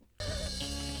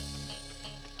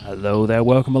Hello there,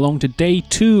 welcome along to day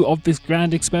 2 of this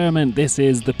grand experiment. This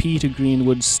is the Peter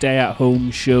Greenwood Stay at Home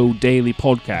Show Daily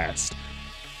Podcast.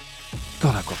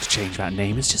 God, I've got to change that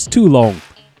name, it's just too long.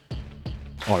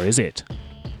 Or is it?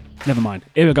 Never mind,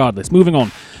 irregardless, moving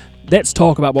on. Let's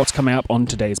talk about what's coming up on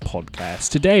today's podcast.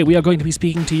 Today we are going to be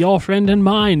speaking to your friend and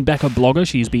mine, Becca Blogger.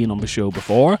 She's been on the show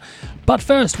before. But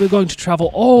first we're going to travel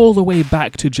all the way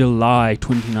back to July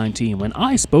 2019 when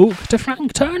I spoke to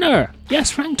Frank Turner.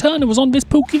 Yes, Frank Turner was on this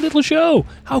pokey little show.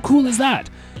 How cool is that?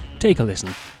 Take a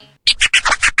listen.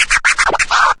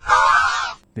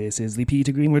 This is the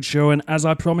Peter Greenwood Show, and as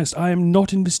I promised, I am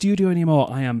not in the studio anymore.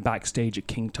 I am backstage at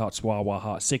King Tut's Wawa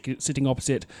Hut, sitting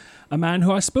opposite a man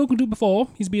who I've spoken to before.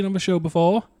 He's been on the show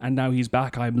before, and now he's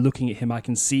back. I'm looking at him. I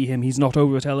can see him. He's not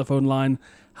over a telephone line.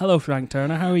 Hello, Frank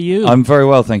Turner. How are you? I'm very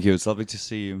well, thank you. It's lovely to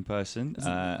see you in person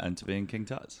and to be in King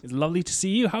Tut's. It's lovely to see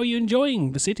you. How are you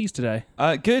enjoying the cities today?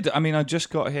 Good. I mean, I just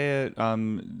got here a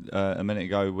minute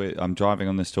ago. I'm driving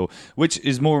on this tour, which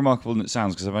is more remarkable than it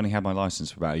sounds because I've only had my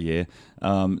licence for about a year.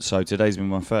 So today's been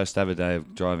my first ever day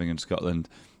of driving in Scotland,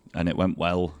 and it went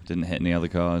well. Didn't hit any other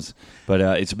cars, but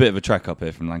it's a bit of a trek up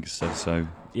here from Lancaster. So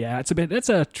yeah, it's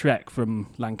a trek from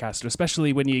Lancaster,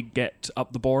 especially when you get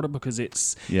up the border because it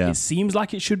seems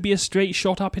like it should be a straight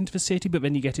shot up into the city, but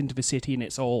then you get into the city and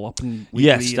it's all up and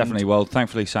yes, definitely. Well,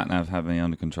 thankfully SatNav have me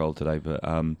under control today, but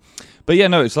yeah,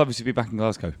 no, it's lovely to be back in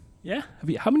Glasgow. Yeah,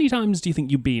 how many times do you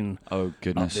think you've been? Oh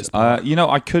goodness!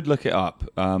 I could look it up.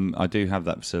 I do have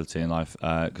that facility in life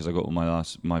because I got all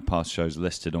my past shows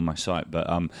listed on my site, but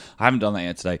I haven't done that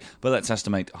yet today. But let's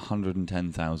estimate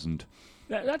 110,000.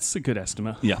 That's a good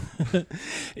estimate. Yeah.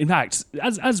 In fact,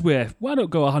 why not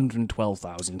go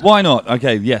 112,000? Why not?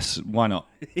 Okay, yes, why not?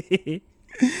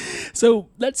 So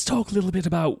let's talk a little bit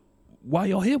about why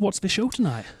you're here. What's the show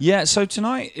tonight? Yeah, so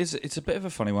tonight it's a bit of a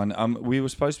funny one. We were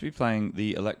supposed to be playing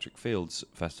the Electric Fields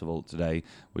Festival today,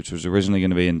 which was originally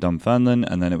going to be in Dunfermline,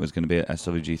 and then it was going to be at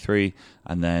SWG3,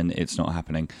 and then it's not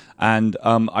happening. And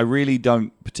I really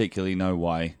don't particularly know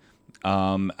why.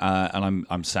 And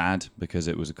I'm sad because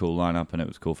it was a cool lineup and it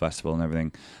was a cool festival and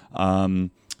everything.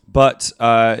 But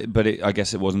I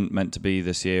guess it wasn't meant to be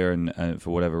this year, and for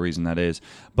whatever reason that is.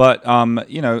 But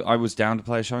I was down to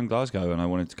play a show in Glasgow, and I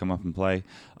wanted to come up and play.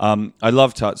 I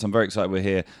love Tuts. I'm very excited we're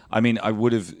here. I mean, I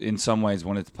would have in some ways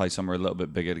wanted to play somewhere a little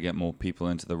bit bigger to get more people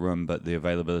into the room, but the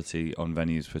availability on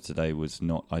venues for today was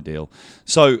not ideal.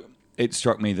 So it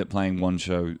struck me that playing one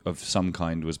show of some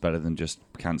kind was better than just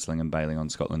cancelling and bailing on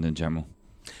Scotland in general.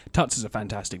 Tuts is a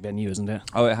fantastic venue, isn't it?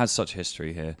 Oh, it has such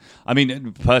history here. I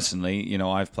mean, personally,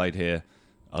 I've played here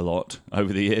a lot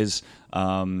over the years.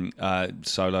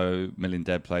 Solo, Million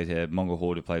Dead played here. Mongol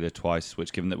Horde have played here twice,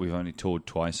 which, given that we've only toured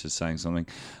twice, is saying something.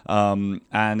 And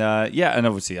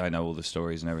obviously I know all the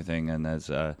stories and everything, and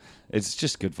it's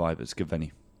just good vibe. It's a good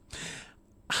venue.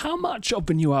 How much of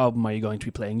the new album are you going to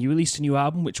be playing? You released a new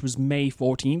album, which was May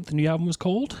 14th. The new album was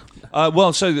called? It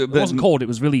wasn't called, it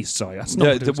was released, sorry. That's not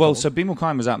what it was called. So Be More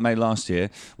Kind was out May last year.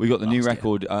 We got the new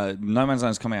record. No Man's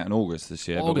Land is coming out in August this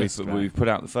year. We've put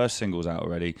out the first singles out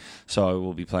already. So I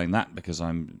will be playing that because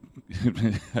I'm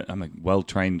a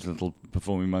well-trained little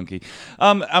performing monkey.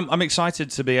 I'm excited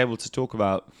to be able to talk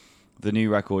about the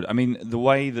new record. I mean, the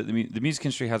way that the music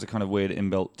industry has a kind of weird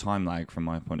inbuilt time lag from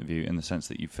my point of view, in the sense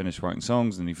that you finish writing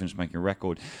songs and you finish making a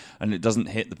record, and it doesn't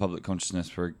hit the public consciousness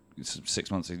for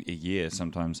 6 months, a year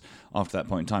sometimes after that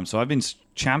point in time. So I've been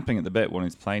champing at the bit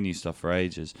wanting to play new stuff for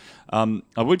ages. I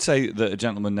would say that a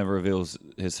gentleman never reveals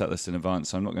his set list in advance,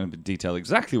 so I'm not going to detail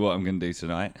exactly what I'm going to do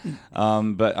tonight.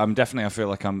 But I feel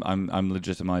like I'm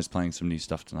legitimized playing some new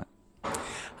stuff tonight.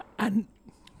 And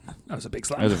that was a big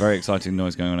slam. There's a very exciting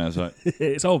noise going on outside.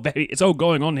 It's all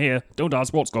going on here. Don't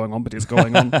ask what's going on, but it's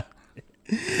going on.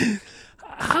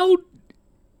 How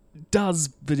does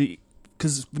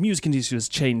because the music industry has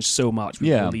changed so much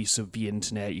with the release of the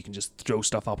internet, you can just throw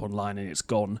stuff up online and it's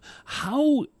gone.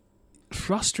 How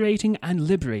frustrating and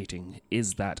liberating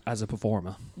is that as a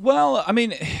performer? Well, I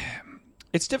mean,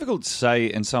 it's difficult to say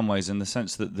in some ways, in the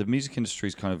sense that the music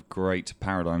industry's kind of great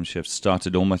paradigm shift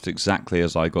started almost exactly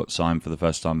as I got signed for the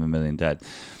first time in Million Dead.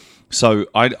 So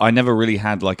I never really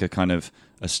had like a kind of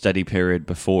a steady period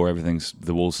before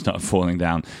the walls started falling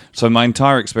down. So my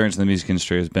entire experience in the music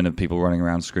industry has been of people running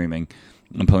around screaming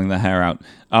and pulling their hair out.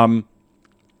 I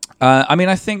mean,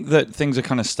 I think that things are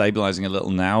kind of stabilizing a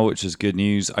little now, which is good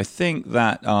news. I think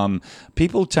that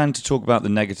people tend to talk about the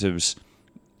negatives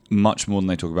much more than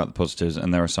they talk about the positives,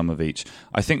 and there are some of each.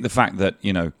 I think the fact that,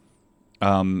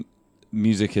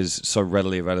 music is so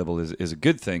readily available is a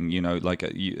good thing,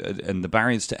 and the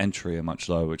barriers to entry are much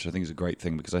lower, which I think is a great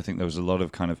thing, because I think there was a lot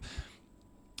of kind of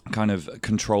kind of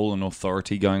control and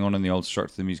authority going on in the old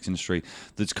structure of the music industry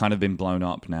that's kind of been blown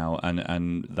up now,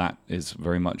 and that is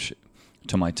very much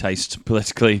to my taste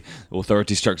politically.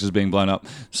 Authority structures being blown up,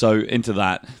 so into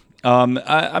that.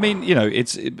 I mean, you know,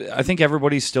 I think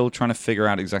everybody's still trying to figure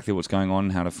out exactly what's going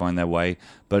on, how to find their way,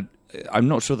 but I'm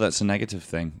not sure that's a negative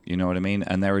thing. You know what I mean?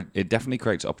 And it definitely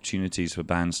creates opportunities for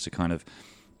bands to kind of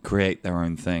create their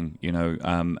own thing, you know,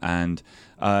 and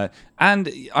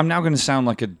I'm now going to sound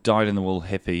like a dyed-in-the-wool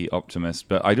hippie optimist,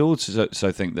 but I'd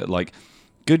also think that, like,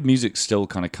 good music still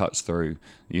kind of cuts through,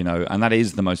 you know, and that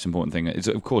is the most important thing.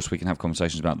 Of course, we can have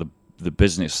conversations about the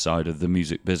business side of the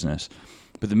music business,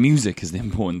 but the music is the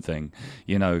important thing,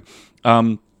 you know.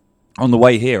 On the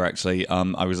way here, actually,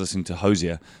 I was listening to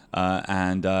Hosier,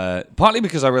 and partly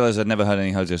because I realized I'd never heard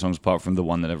any Hosier songs apart from the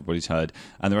one that everybody's heard,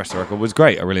 and the rest of the record was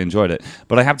great. I really enjoyed it.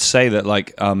 But I have to say that,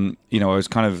 like, you know, I was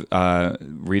kind of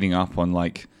reading up on,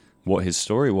 like, what his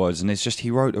story was, and it's just he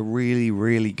wrote a really,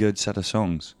 really good set of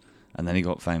songs, and then he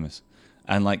got famous.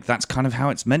 And, like, that's kind of how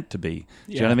it's meant to be.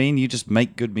 Do you know what I mean? You just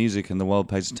make good music and the world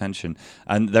pays attention.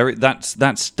 And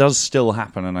that does still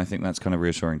happen, and I think that's kind of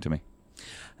reassuring to me.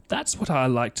 That's what I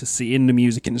like to see in the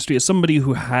music industry, as somebody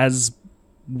who has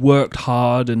worked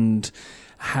hard and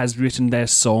has written their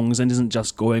songs and isn't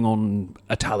just going on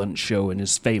a talent show and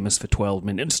is famous for 12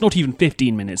 minutes. It's not even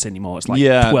 15 minutes anymore. It's like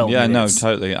 12 minutes. Yeah, no,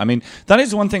 totally. I mean, that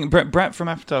is one thing. Brett from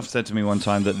Epitaph said to me one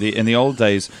time that in the old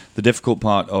days, the difficult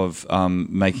part of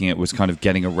making it was kind of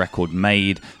getting a record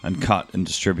made and cut and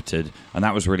distributed, and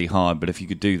that was really hard. But if you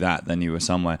could do that, then you were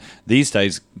somewhere. These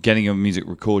days, getting your music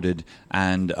recorded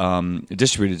and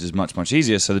distributed is much, much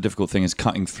easier. So the difficult thing is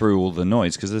cutting through all the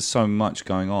noise because there's so much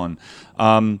going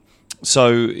on.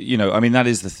 So, you know, I mean, that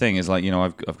is the thing, is like, you know,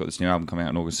 I've got this new album coming out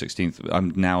on August 16th.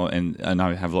 I'm now and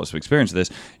I have lots of experience of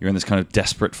this. You're in this kind of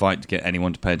desperate fight to get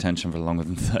anyone to pay attention for longer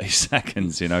than 30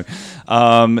 seconds, you know.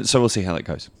 So we'll see how that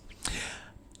goes.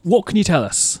 What can you tell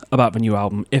us about the new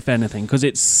album, if anything? Because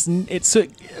it's a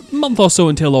month or so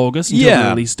until August, until the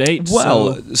release date.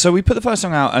 Well, so we put the first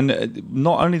song out, and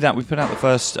not only that, we put out the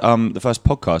first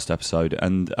podcast episode.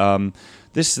 And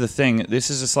this is the thing. This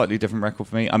is a slightly different record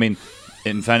for me. I mean,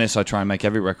 in fairness, I try and make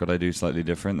every record I do slightly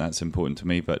different. That's important to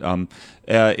me. But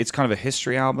it's kind of a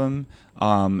history album.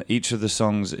 Each of the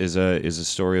songs is a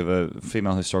story of a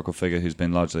female historical figure who's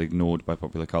been largely ignored by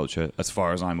popular culture, as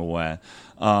far as I'm aware.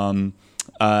 And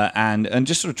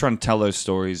just sort of trying to tell those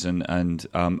stories and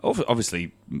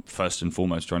obviously, first and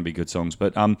foremost, trying to be good songs.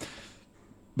 But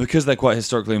because they're quite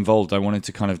historically involved, I wanted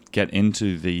to kind of get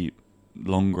into the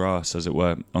long grass, as it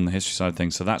were, on the history side of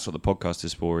things. So that's what the podcast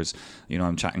is for, is, you know,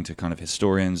 I'm chatting to kind of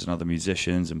historians and other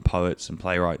musicians and poets and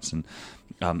playwrights and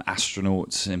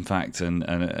astronauts, in fact,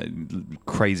 and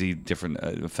crazy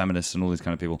different feminists and all these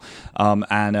kind of people.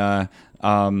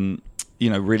 You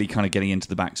know, really kind of getting into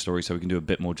the backstory so we can do a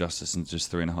bit more justice than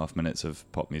just 3.5 minutes of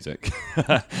pop music.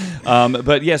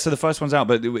 But yeah, so the first one's out,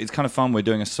 but it's kind of fun. We're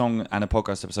doing a song and a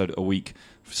podcast episode a week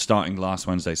starting last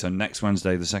Wednesday. So next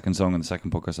Wednesday, the second song and the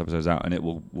second podcast episode is out, and it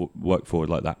will work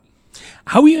forward like that.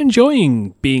 How are you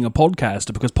enjoying being a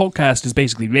podcaster? Because podcast is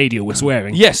basically radio with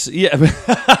swearing. Yes, yeah.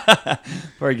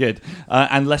 Very good.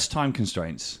 And less time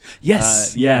constraints.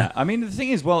 Yes, yeah. I mean, the thing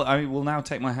is, well, I will now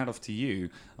take my hat off to you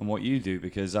and what you do,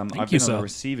 because I've been on the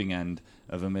receiving end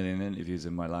of a million interviews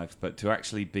in my life, but to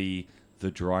actually be the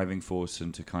driving force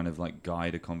and to kind of like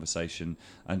guide a conversation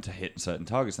and to hit certain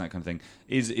targets and that kind of thing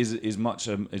is a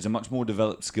much more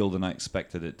developed skill than I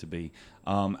expected it to be.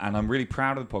 And I'm really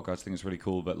proud of the podcast. I think it's really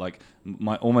cool. But like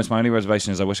my only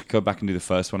reservation is I wish I could go back and do the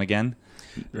first one again.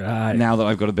 Right. Now that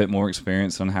I've got a bit more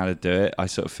experience on how to do it, I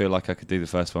sort of feel like I could do the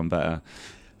first one better.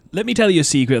 Let me tell you a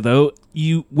secret though.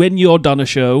 When you're done a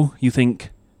show, you think,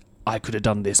 I could have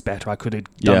done this better. I could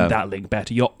have done that link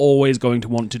better. You're always going to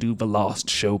want to do the last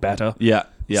show better. Yeah.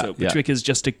 So the trick is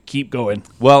just to keep going.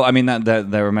 Well, I mean,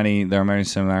 there are many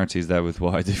similarities there with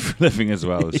what I do for a living as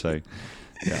well. So,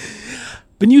 yeah.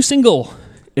 The new single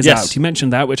is out. You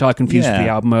mentioned that, which I confused with the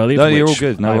album earlier. No, you're all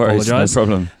good. No worries. Apologize. No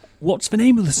problem. What's the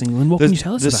name of the single, and what can you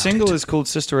tell us about it? The single is called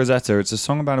Sister Rosetta. It's a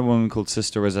song about a woman called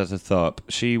Sister Rosetta Tharpe.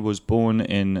 She was born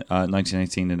in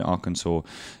 1918 in Arkansas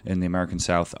in the American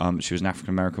South. She was an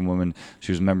African-American woman.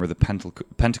 She was a member of the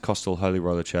Pentecostal Holy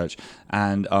Roller Church.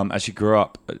 And as she grew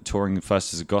up, touring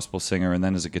first as a gospel singer and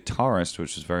then as a guitarist,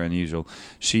 which was very unusual,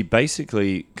 she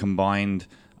basically combined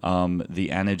the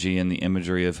energy and the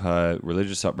imagery of her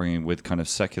religious upbringing with kind of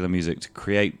secular music to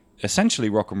create essentially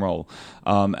rock and roll.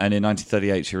 And in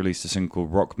 1938, she released a single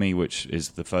called Rock Me, which is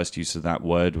the first use of that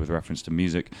word with reference to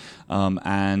music.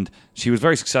 And she was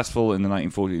very successful in the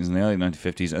 1940s and the early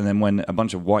 1950s. And then when a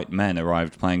bunch of white men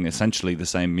arrived playing essentially the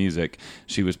same music,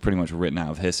 she was pretty much written out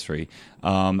of history.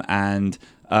 I'm a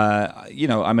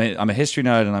history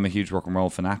nerd and I'm a huge rock and roll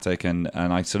fanatic, and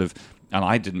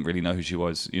I didn't really know who she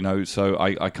was, so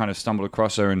I kind of stumbled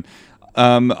across her, and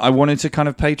I wanted to kind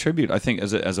of pay tribute. I think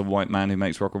as a white man who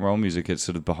makes rock and roll music, it's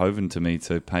sort of behoven to me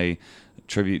to pay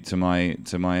tribute to my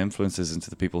influences and to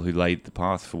the people who laid the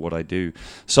path for what I do.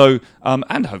 So,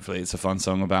 and hopefully it's a fun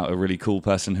song about a really cool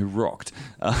person who rocked,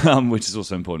 which is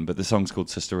also important. But the song's called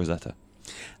Sister Rosetta.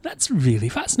 That's really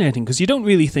fascinating, because you don't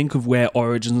really think of where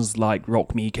origins like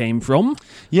Rock Me came from.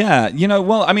 Yeah,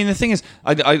 well, I mean, the thing is,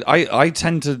 I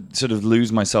tend to sort of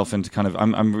lose myself into kind of,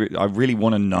 I really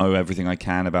want to know everything I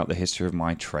can about the history of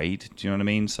my trade. Do you know what I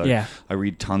mean? So yeah. I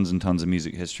read tons and tons of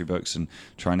music history books and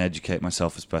try and educate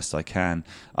myself as best I can.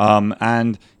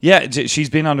 And yeah, she's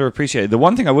been underappreciated. The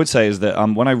one thing I would say is that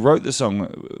when I wrote the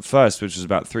song first, which was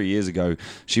about 3 years ago,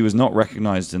 she was not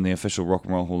recognized in the official Rock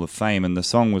and Roll Hall of Fame, and the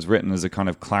song was written as a kind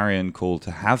of clarion call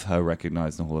to have her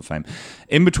recognized in the Hall of Fame.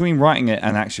 In between writing it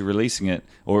and actually releasing it,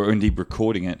 or indeed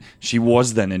recording it, she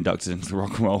was then inducted into the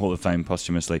Rock and Roll Hall of Fame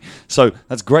posthumously. So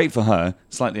that's great for her,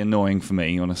 slightly annoying for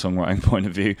me on a songwriting point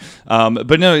of view.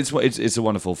 But no, it's a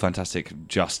wonderful, fantastic,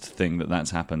 just thing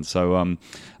that's happened. So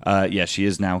yeah, she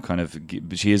is now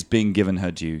she is being given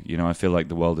her due. I feel like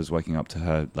the world is waking up to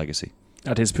her legacy.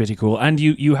 That is pretty cool. And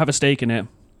you have a stake in it,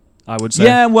 I would say.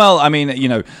 Yeah, well, I mean,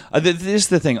 this is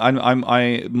the thing.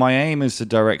 My aim is to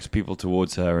direct people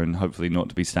towards her, and hopefully not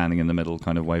to be standing in the middle,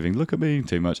 kind of waving, "Look at me,"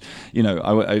 too much.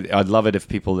 I'd love it if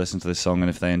people listen to this song, and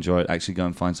if they enjoy it, actually go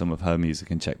and find some of her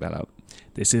music and check that out.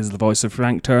 This is the voice of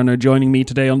Frank Turner joining me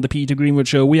today on the Peter Greenwood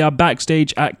Show. We are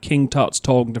backstage at King Tut's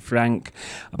talking to Frank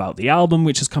about the album,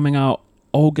 which is coming out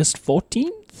August 14th?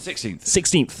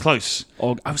 16th. Close.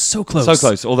 I was so close. So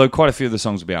close. Although quite a few of the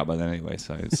songs will be out by then anyway,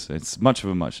 so it's much of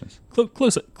a muchness.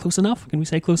 Close enough? Can we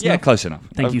say close enough? Yeah, close enough.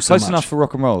 Thank you so much. Close enough for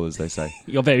rock and roll, as they say.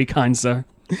 You're very kind, sir.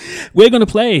 We're going to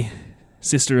play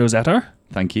Sister Rosetta.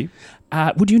 Thank you.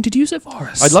 Would you introduce it for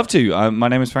us? I'd love to. My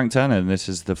name is Frank Turner, and this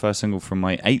is the first single from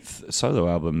my 8th solo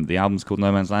album. The album's called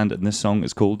No Man's Land, and this song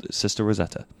is called Sister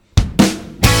Rosetta.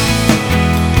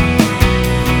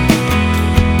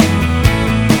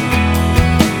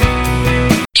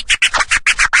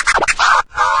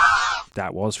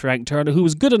 That was Frank Turner, who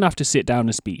was good enough to sit down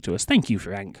and speak to us. Thank you,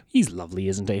 Frank. He's lovely,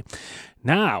 isn't he?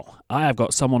 Now, I have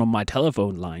got someone on my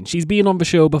telephone line. She's been on the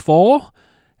show before.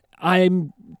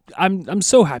 I'm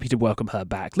so happy to welcome her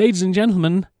back. Ladies and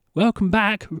gentlemen, welcome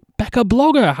back, Becca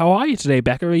Blogger. How are you today,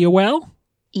 Becca? Are you well?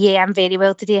 Yeah, I'm very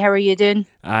well today. How are you doing?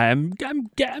 I'm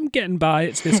getting by.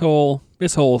 It's this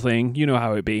whole thing. You know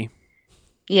how it be.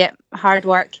 Yep, hard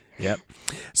work. Yep.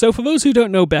 So for those who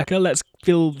don't know Becca, let's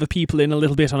fill the people in a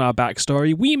little bit on our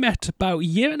backstory. We met about a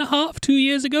year and a half, 2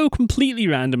 years ago, completely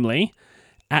randomly,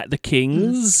 at the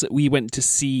King's. We went to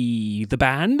see the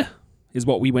band, is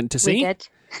what we went to see. We did.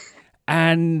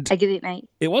 And a great night.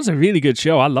 It was a really good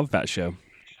show. I love that show.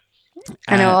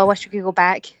 I know, I wish we could go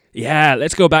back. Yeah,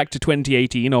 let's go back to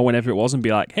 2018 or whenever it was and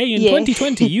be like, hey, in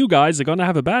 2020, you guys are going to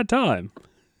have a bad time.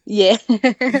 Yeah.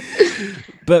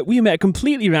 But we met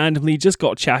completely randomly, just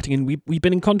got chatting, and we've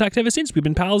been in contact ever since. We've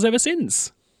been pals ever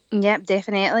since. Yep,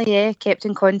 definitely, yeah. Kept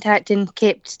in contact and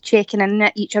kept checking in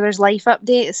at each other's life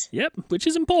updates. Yep, which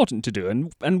is important to do.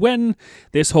 And when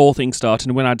this whole thing started,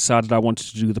 and when I decided I wanted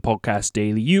to do the podcast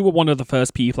daily, you were one of the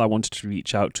first people I wanted to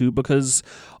reach out to, because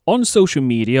on social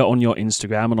media, on your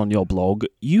Instagram and on your blog,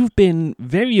 you've been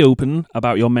very open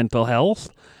about your mental health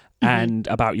and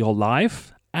about your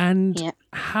life. And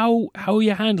how are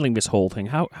you handling this whole thing?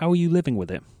 How are you living with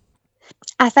it?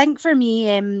 I think for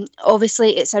me,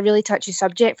 obviously it's a really touchy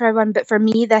subject for everyone, but for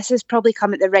me, this has probably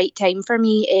come at the right time for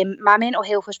me. My mental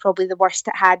health was probably the worst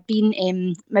it had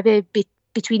been, maybe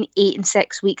between 8 and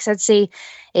 6 weeks, I'd say.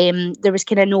 There was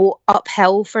kind of no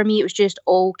uphill for me. It was just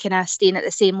all kind of staying at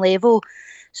the same level.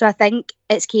 So I think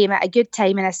it's came at a good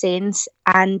time in a sense.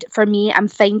 And for me, I'm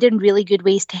finding really good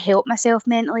ways to help myself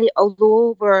mentally.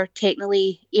 Although we're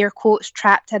technically, air quotes,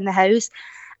 trapped in the house,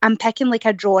 I'm picking like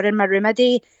a drawer in my room a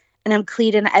day and I'm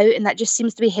clearing it out, and that just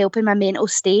seems to be helping my mental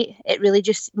state. It really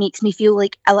just makes me feel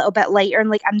like a little bit lighter, and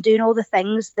like I'm doing all the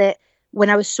things that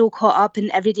when I was so caught up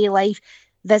in everyday life,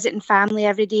 visiting family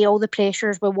every day, all the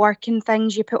pressures with work and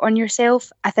things you put on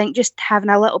yourself. I think just having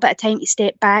a little bit of time to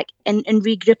step back and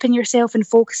regrouping yourself and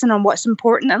focusing on what's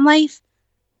important in life.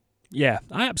 Yeah,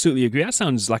 I absolutely agree. That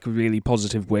sounds like a really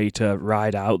positive way to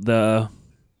ride out the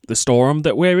the storm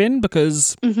that we're in,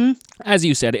 because, Mm-hmm. as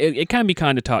you said, it can be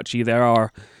kind of touchy. There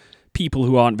are people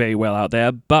who aren't very well out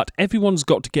there, but everyone's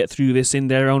got to get through this in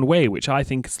their own way, which I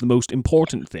think is the most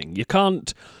important thing. You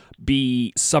can't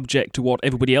be subject to what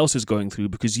everybody else is going through,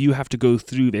 because you have to go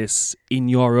through this in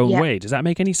your own way. Does that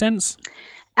make any sense?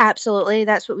 Absolutely.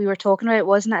 That's what we were talking about,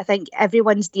 wasn't it? I think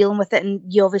everyone's dealing with it, and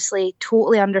you obviously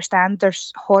totally understand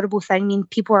there's horrible thing. I mean,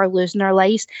 people are losing their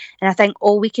lives, and I think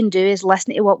all we can do is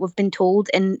listen to what we've been told,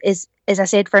 and is, as I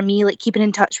said, for me, like keeping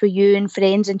in touch with you and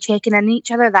friends and checking in on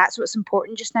each other. That's what's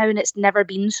important just now, and it's never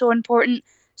been so important.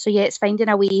 So yeah, it's finding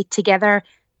a way together,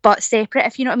 but separate,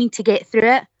 if you know what I mean, to get through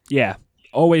it. Yeah.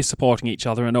 Always supporting each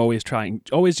other and always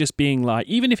just being like,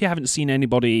 even if you haven't seen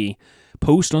anybody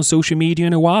post on social media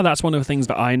in a while, that's one of the things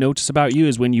that I notice about you,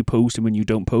 is when you post and when you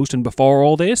don't post. And before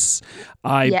all this,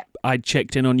 I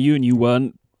checked in on you and you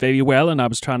weren't very well, and I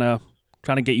was trying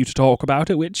to get you to talk about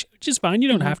it, which is fine. You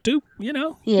don't have to, you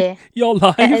know. Yeah, your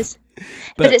life. it is.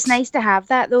 But it's nice to have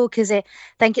that though, because I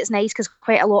think it's nice because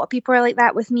quite a lot of people are like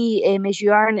that with me, as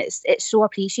you are, and it's so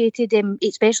appreciated,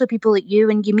 especially people like you,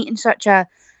 when you meet in such a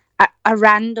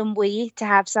random way, to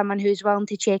have someone who's willing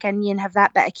to check in you and have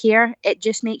that bit of care. It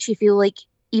just makes you feel like,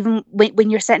 even when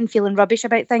you're sitting feeling rubbish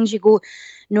about things, you go,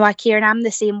 no, I care, and I'm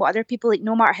the same with other people. Like,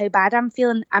 no matter how bad I'm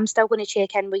feeling, I'm still going to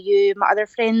check in with you, my other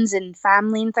friends and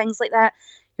family and things like that.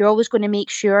 You're always going to make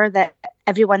sure that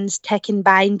everyone's ticking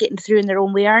by and getting through in their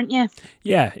own way, aren't you?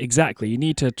 Yeah, exactly. You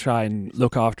need to try and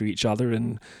look after each other,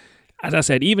 and as I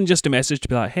said, even just a message to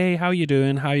be like, hey, how are you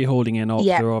doing? How are you holding in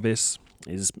through all this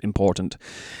is important.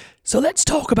 So let's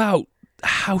talk about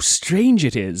how strange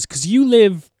it is, because you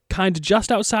live kind of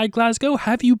just outside Glasgow.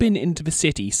 Have you been into the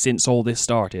city since all this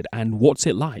started, and what's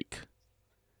it like?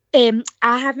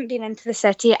 I haven't been into the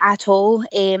city at all.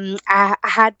 I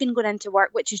had been going into work,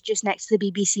 which is just next to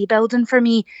the BBC building for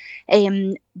me,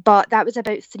 but that was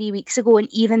about 3 weeks ago,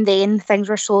 and even then things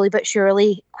were slowly but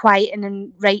surely quieting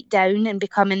and right down and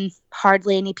becoming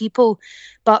hardly any people.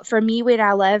 But for me, where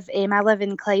I live in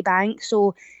Clydebank,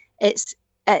 so it's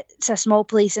a small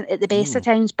place at the best of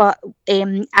times, but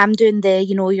I'm doing the,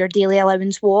 your daily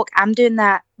allowance walk. I'm doing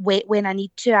that when I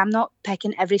need to. I'm not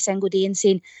picking every single day and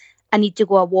saying I need to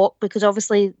go a walk, because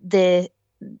obviously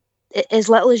as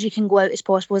little as you can go out as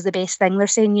possible is the best thing, they're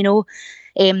saying,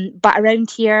 but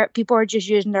around here people are just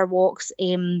using their walks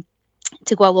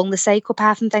to go along the cycle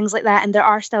path and things like that, and there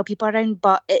are still people around,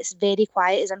 but it's very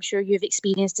quiet, as I'm sure you've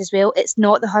experienced as well. It's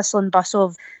not the hustle and bustle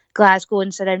of Glasgow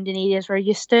and surrounding areas we're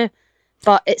used to,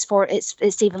 but it's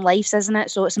saving lives, isn't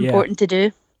it? So it's important to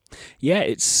do. Yeah,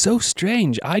 it's so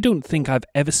strange. I don't think I've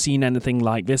ever seen anything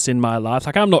like this in my life.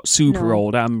 Like, I'm not super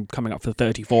old. I'm coming up for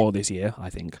 34 this year, I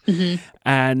think. Mm-hmm.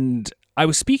 And I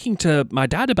was speaking to my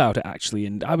dad about it, actually,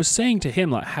 and I was saying to him,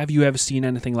 like, have you ever seen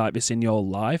anything like this in your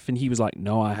life? And he was like,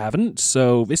 no, I haven't.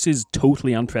 So this is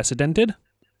totally unprecedented.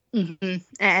 Mm-hmm.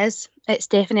 It is. It's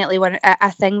definitely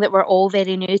a thing that we're all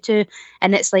very new to,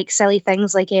 and it's like silly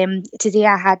things like today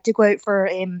I had to go out for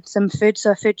some food,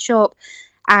 so a food shop,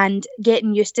 and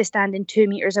getting used to standing 2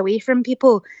 meters away from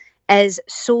people is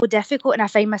so difficult, and I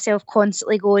find myself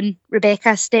constantly going,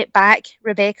 Rebecca, step back,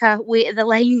 Rebecca, wait at the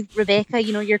line, Rebecca,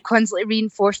 you're constantly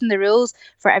reinforcing the rules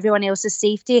for everyone else's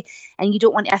safety, and you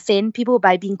don't want to offend people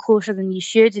by being closer than you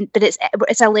should. But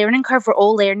it's a learning curve. We're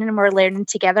all learning, and we're learning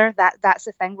together. That's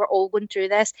the thing. We're all going through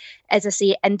this, as I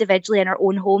say, individually in our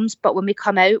own homes, but when we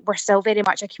come out, we're still very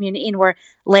much a community, and we're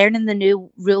learning the new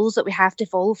rules that we have to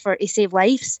follow to save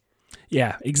lives.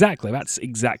 Yeah, exactly. That's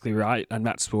exactly right. And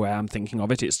that's the way I'm thinking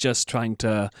of it. It's just trying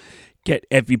to get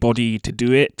everybody to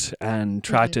do it and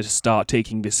try to start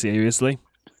taking this seriously.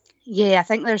 Yeah, I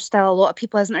think there's still a lot of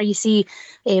people, isn't there? You see,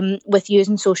 with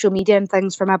using social media and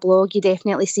things for my blog, you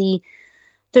definitely see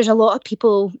there's a lot of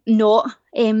people not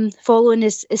following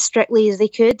as strictly as they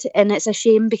could. And it's a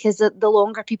shame, because the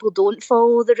longer people don't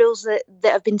follow the rules that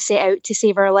have been set out to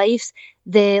save our lives,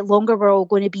 the longer we're all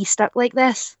going to be stuck like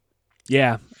this.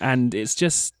 Yeah, and it's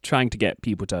just trying to get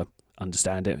people to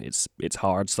understand it. It's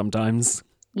hard sometimes.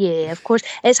 Yeah, of course.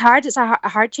 It's hard. It's a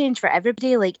hard change for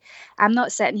everybody. Like, I'm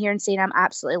not sitting here and saying I'm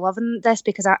absolutely loving this,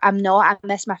 because I'm not. I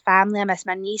miss my family. I miss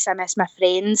my niece. I miss my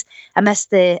friends. I miss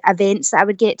the events that I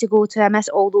would get to go to. I miss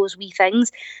all those wee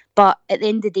things. But at the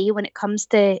end of the day, when it comes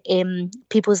to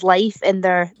people's life and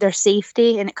their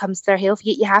safety, and it comes to their health,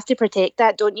 you have to protect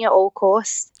that, don't you, at all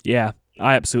costs? Yeah.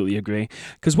 I absolutely agree.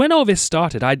 Because when all this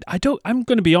started, I'm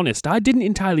going to be honest, I didn't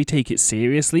entirely take it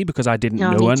seriously, because I didn't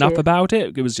know enough about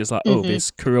it. It was just like, this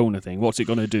corona thing, what's it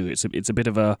going to do? It's a bit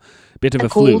of a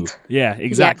flu. Yeah,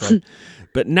 exactly. Yeah.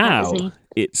 But now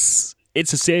it's a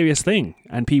serious thing,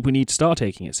 and people need to start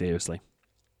taking it seriously.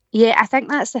 Yeah, I think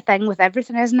that's the thing with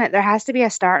everything, isn't it? There has to be a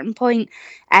starting point,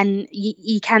 and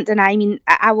you can't deny. I mean,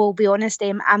 I will be honest.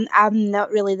 I'm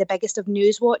not really the biggest of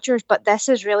news watchers, but this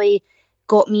has really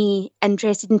got me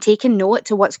interested in taking note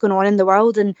to what's going on in the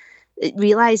world and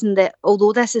realizing that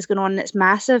although this is going on, and it's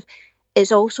massive.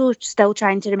 It's also still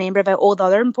trying to remember about all the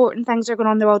other important things that are going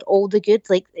on in the world, all the good,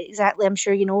 like exactly. I'm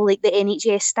sure you know, like the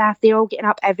NHS staff, they're all getting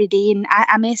up every day. And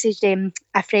I messaged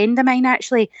a friend of mine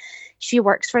actually, she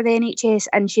works for the NHS,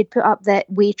 and she'd put up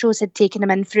that Waitrose had taken them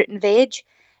in fruit and veg.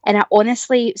 And I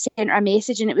honestly sent her a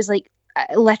message, and it was like,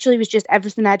 literally was just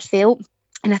everything I'd felt.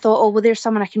 And I thought, oh, well, there's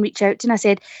someone I can reach out to. And I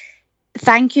said,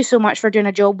 thank you so much for doing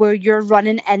a job where you're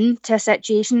running into a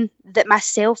situation that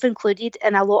myself included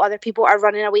and a lot of other people are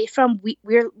running away from.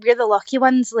 We're the lucky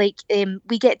ones. Like,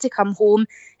 we get to come home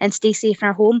and stay safe in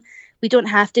our home. We don't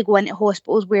have to go into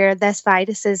hospitals where this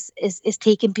virus is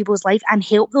taking people's life and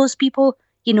help those people.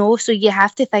 So you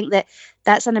have to think that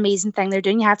that's an amazing thing they're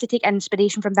doing. You have to take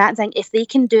inspiration from that and think if they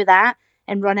can do that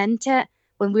and run into it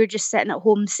when we're just sitting at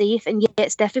home safe. And yeah,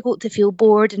 it's difficult to feel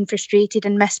bored and frustrated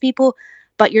and miss people,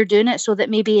 but you're doing it so that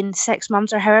maybe in 6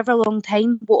 months or however long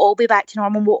time, we'll all be back to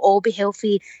normal, we'll all be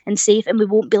healthy and safe, and we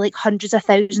won't be like hundreds of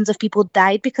thousands of people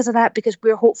died because of that, because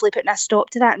we're hopefully putting a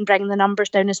stop to that and bringing the numbers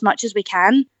down as much as we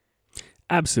can.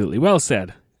 Absolutely. Well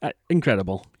said.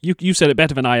 Incredible. You said it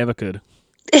better than I ever could.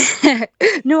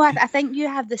 No, I think you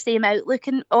have the same outlook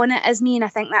on it as me, and I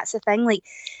think that's the thing. Like,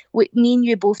 me and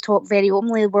you both talk very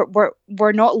openly.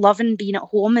 We're not loving being at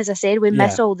home, as I said. We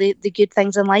miss all the good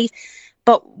things in life,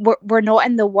 but we're not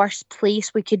in the worst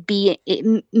place we could be.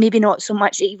 Maybe not so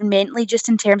much even mentally, just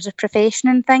in terms of profession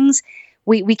and things.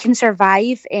 We can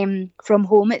survive from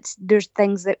home. There's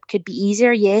things that could be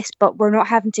easier, yes, but we're not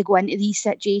having to go into these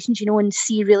situations, and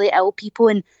see really ill people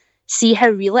and see how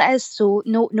real it is. So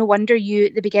no wonder you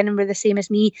at the beginning were the same as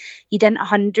me. You didn't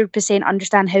 100%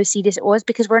 understand how serious it was,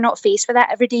 because we're not faced with that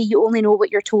every day. You only know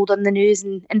what you're told on the news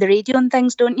and the radio and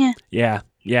things, don't you? Yeah,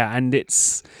 and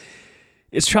it's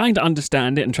trying to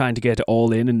understand it and trying to get it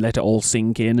all in and let it all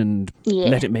sink in and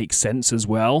let it make sense as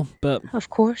well. But of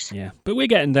course. Yeah, but we're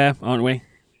getting there, aren't we?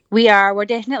 We are. We're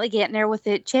definitely getting there with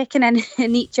it, checking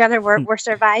in each other. We're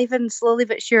surviving slowly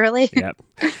but surely. Yep.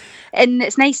 And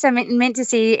it's nice, I meant to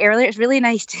say earlier, it's really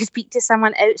nice to speak to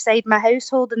someone outside my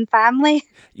household and family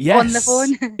on the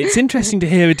phone. It's interesting to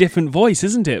hear a different voice,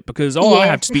 isn't it? Because all I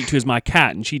have to speak to is my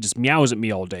cat, and she just meows at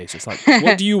me all day. So it's like,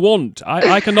 what do you want?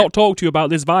 I cannot talk to you about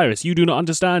this virus. You do not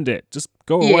understand it. Just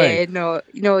go away. Yeah,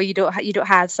 no, you don't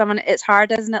have someone. It's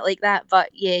hard, isn't it, like that? But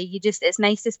yeah, it's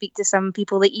nice to speak to some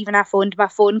people. Like, even I phoned my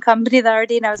phone company the other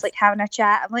day, and I was like having a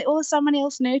chat. I'm like, oh, someone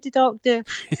else now to talk to.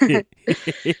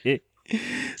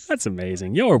 That's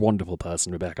amazing. You're a wonderful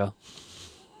person, Rebecca.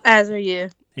 As are you.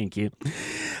 Thank you.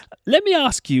 Let me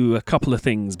ask you a couple of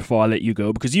things before I let you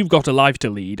go, because you've got a life to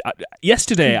lead.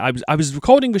 Yesterday, I was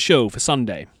recording the show for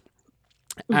Sunday.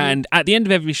 Mm-hmm. And at the end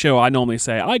of every show, I normally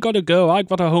say, I gotta go, I've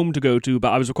got a home to go to,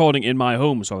 but I was recording in my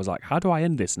home, so I was like, how do I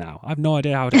end this now? I have no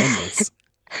idea how to end this.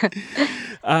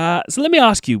 So let me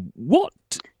ask you, what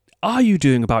are you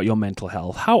doing about your mental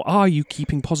health? How are you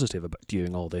keeping positive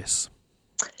during all this?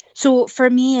 So for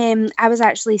me, I was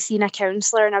actually seeing a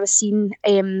counsellor, and I was seeing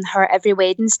her every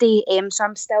Wednesday. So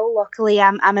I'm still, luckily,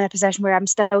 I'm in a position where I'm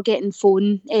still getting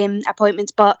phone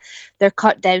appointments, but they're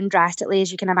cut down drastically,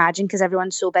 as you can imagine, because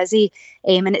everyone's so busy.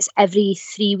 And it's every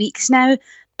 3 weeks now.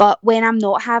 But when I'm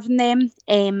not having them,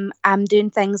 I'm doing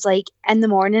things like in the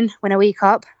morning when I wake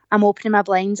up, I'm opening my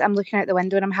blinds, I'm looking out the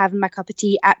window, and I'm having my cup of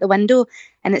tea at the window.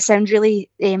 And it sounds really,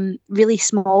 really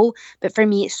small, but for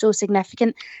me, it's so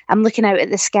significant. I'm looking out at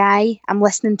the sky. I'm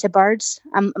listening to birds.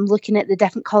 I'm looking at the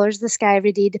different colours of the sky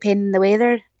every day, depending on the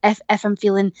weather. If I'm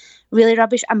feeling really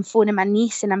rubbish, I'm phoning my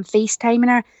niece and I'm FaceTiming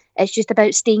her. It's just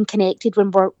about staying connected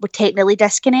when we're technically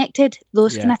disconnected.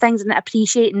 Those kind of things, and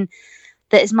appreciating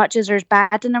that as much as there's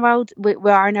bad in the world, we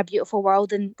are in a beautiful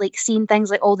world. And like seeing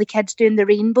things like all the kids doing the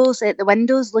rainbows at the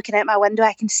windows, looking out my window,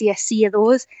 I can see a sea of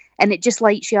those, and it just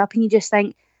lights you up, and you just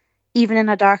think, even in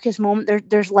a darkest moment,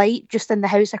 there's light just in the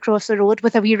house across the road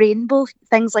with a wee rainbow.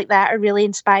 Things like that are really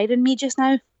inspiring me just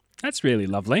now. That's really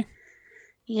lovely.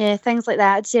 Yeah, things like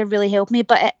that I'd say really helped me.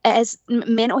 But it is,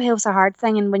 mental health's a hard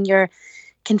thing, and when you're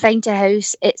confined to a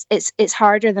house, it's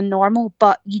harder than normal,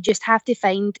 but you just have to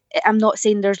find, I'm not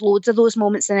saying there's loads of those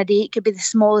moments in a day. It could be the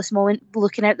smallest moment,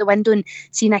 looking out the window and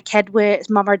seeing a kid where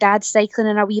it's mum or dad cycling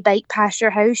in a wee bike past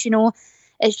your house.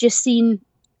 It's just seeing,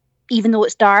 even though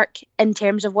it's dark in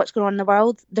terms of what's going on in the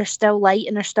world, there's still light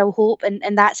and there's still hope,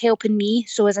 and that's helping me.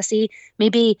 So as I say,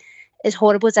 maybe as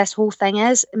horrible as this whole thing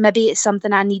is, maybe it's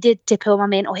something I needed to pull my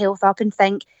mental health up and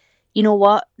think, you know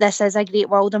what, this is a great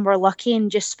world and we're lucky,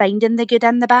 and just finding the good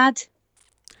and the bad.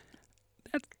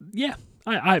 Yeah,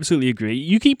 I absolutely agree.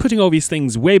 You keep putting all these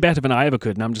things way better than I ever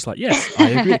could, and I'm just like, yes, I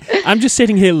agree. I'm just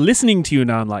sitting here listening to you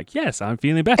now. I'm like, yes, I'm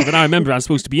feeling better. But I remember I'm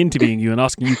supposed to be interviewing you and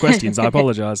asking you questions. I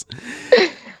apologise.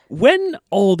 When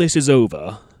all this is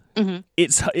over,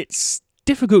 it's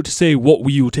difficult to say what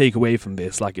you will take away from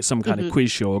this, like it's some kind of quiz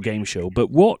show or game show. But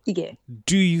what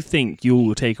do you think you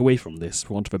will take away from this,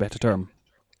 for want of a better term?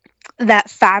 That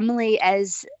family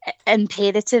is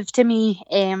imperative to me.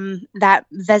 That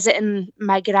visiting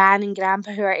my gran and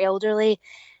grandpa who are elderly,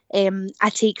 I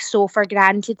take so for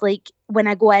granted. Like when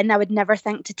I go in, I would never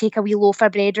think to take a wee loaf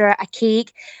of bread or a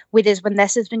cake. Whereas when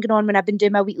this has been going on, when I've been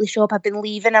doing my weekly shop, I've been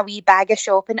leaving a wee bag of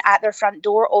shopping at their front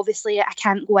door. Obviously, I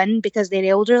can't go in because they're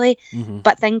elderly,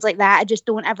 but things like that, I just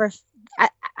don't ever.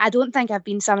 I don't think I've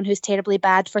been someone who's terribly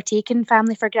bad for taking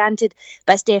family for granted,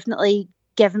 but it's definitely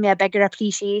given me a bigger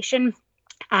appreciation.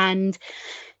 And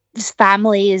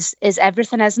family is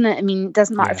everything, isn't it? I mean, it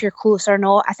doesn't matter if you're close or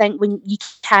not. I think when you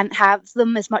can't have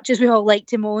them, as much as we all like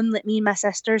to moan, like me and my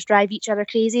sisters drive each other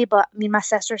crazy, but I mean, my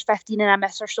sister's 15 and I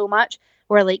miss her so much.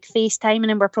 We're like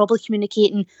FaceTiming and we're probably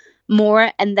communicating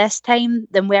more in this time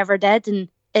than we ever did. And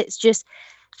it's just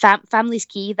family's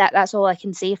key. That's all I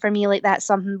can say for me. Like, that's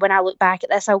something, when I look back at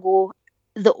this, I'll go,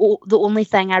 the only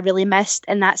thing I really missed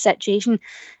in that situation,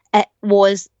 it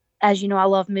was, as you know, I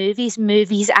love movies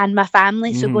and my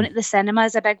family. So going to the cinema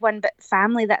is a big one, but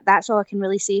family, that's all I can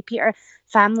really say, Peter.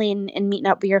 Family and meeting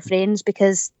up with your friends,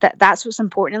 because that's what's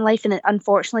important in life. And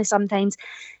unfortunately, sometimes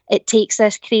it takes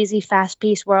this crazy,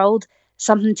 fast-paced world,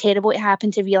 something terrible to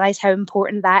happen, to realise how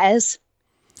important that is.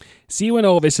 See, when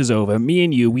all this is over, me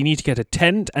and you, we need to get a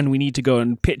tent and we need to go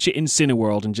and pitch it in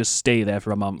Cineworld and just stay there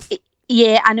for a month.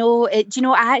 Yeah, I know. Do you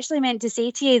know, I actually meant to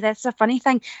say to you, that's a funny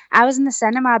thing. I was in the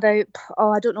cinema about,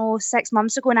 I don't know, 6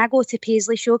 months ago, and I go to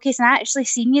Paisley Showcase, and I actually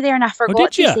seen you there, and I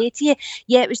forgot to say to you.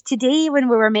 Yeah, it was today when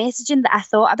we were messaging that I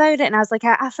thought about it, and I was like,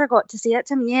 I forgot to say it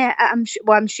to him. Yeah,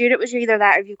 I'm sure it was you, either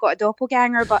that or you've got a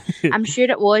doppelganger, but I'm sure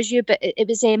it was you. But it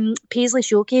was Paisley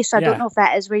Showcase, so I don't know if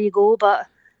that is where you go, but...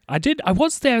 I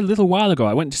was there a little while ago.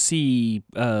 I went to see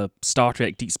Star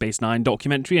Trek Deep Space Nine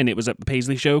documentary, and it was at the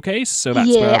Paisley Showcase, so that's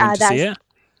where I went to see it.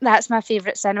 That's my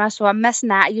favourite cinema, so I'm missing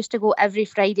that. I used to go every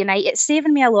Friday night. It's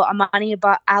saving me a lot of money,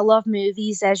 but I love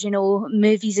movies, as you know,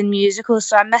 movies and musicals,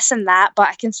 so I'm missing that, but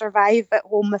I can survive at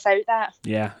home without that.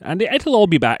 Yeah, and it'll all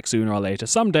be back sooner or later.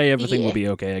 Someday everything will be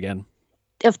okay again.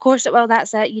 Of course it will,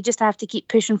 that's it. You just have to keep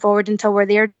pushing forward until we're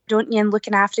there, don't you, and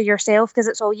looking after yourself, because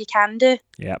it's all you can do.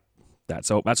 Yep. That's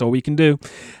all we can do.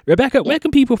 Rebecca, where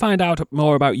can people find out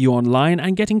more about you online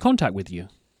and get in contact with you?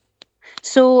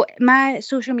 So my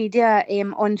social media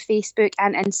on Facebook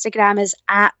and Instagram is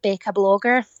at Becca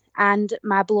Blogger, and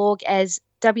my blog is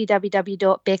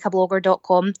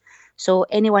www.beccablogger.com. So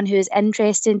anyone who is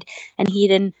interested in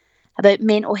hearing about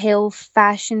mental health,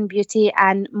 fashion, beauty,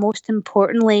 and most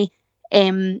importantly,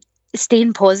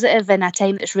 staying positive in a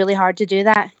time that's really hard to do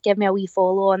that, give me a wee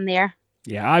follow on there.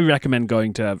 Yeah, I recommend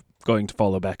going to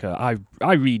follow Becca.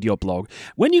 I read your blog.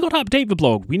 When you got to update the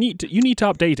blog, you need to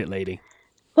update it, lady.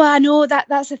 Well, I know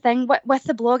that's the thing with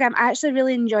the blog. I'm actually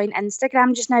really enjoying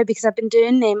Instagram just now, because I've been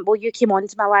doing you came on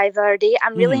to my live the other day.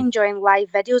 I'm really enjoying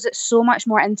live videos. It's so much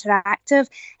more interactive,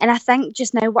 and I think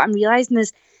just now what I'm realising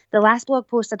is the last blog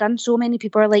post I've done, so many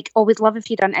people are like, oh, we'd love if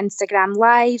you'd done Instagram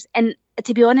lives. And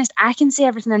to be honest, I can say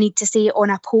everything I need to say on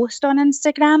a post on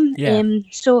Instagram. Yeah.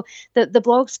 So the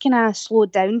blog's kind of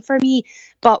slowed down for me.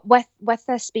 But with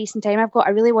this space and time I've got, I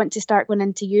really want to start going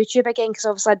into YouTube again, because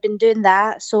obviously I'd been doing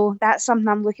that. So that's something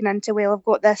I'm looking into while I've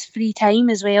got this free time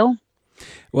as well.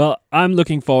 Well, I'm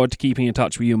looking forward to keeping in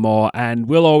touch with you more, and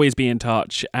we'll always be in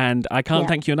touch. And I can't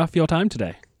thank you enough for your time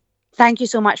today. Thank you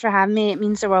so much for having me. It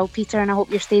means the world, Peter, and I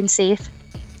hope you're staying safe.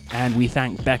 And we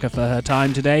thank Becca for her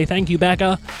time today. Thank you,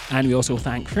 Becca. And we also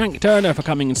thank Frank Turner for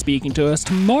coming and speaking to us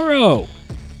tomorrow.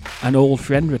 An old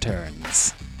friend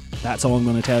returns. That's all I'm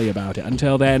going to tell you about it.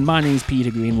 Until then, my name's Peter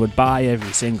Greenwood. Bye,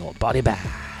 every single body bag.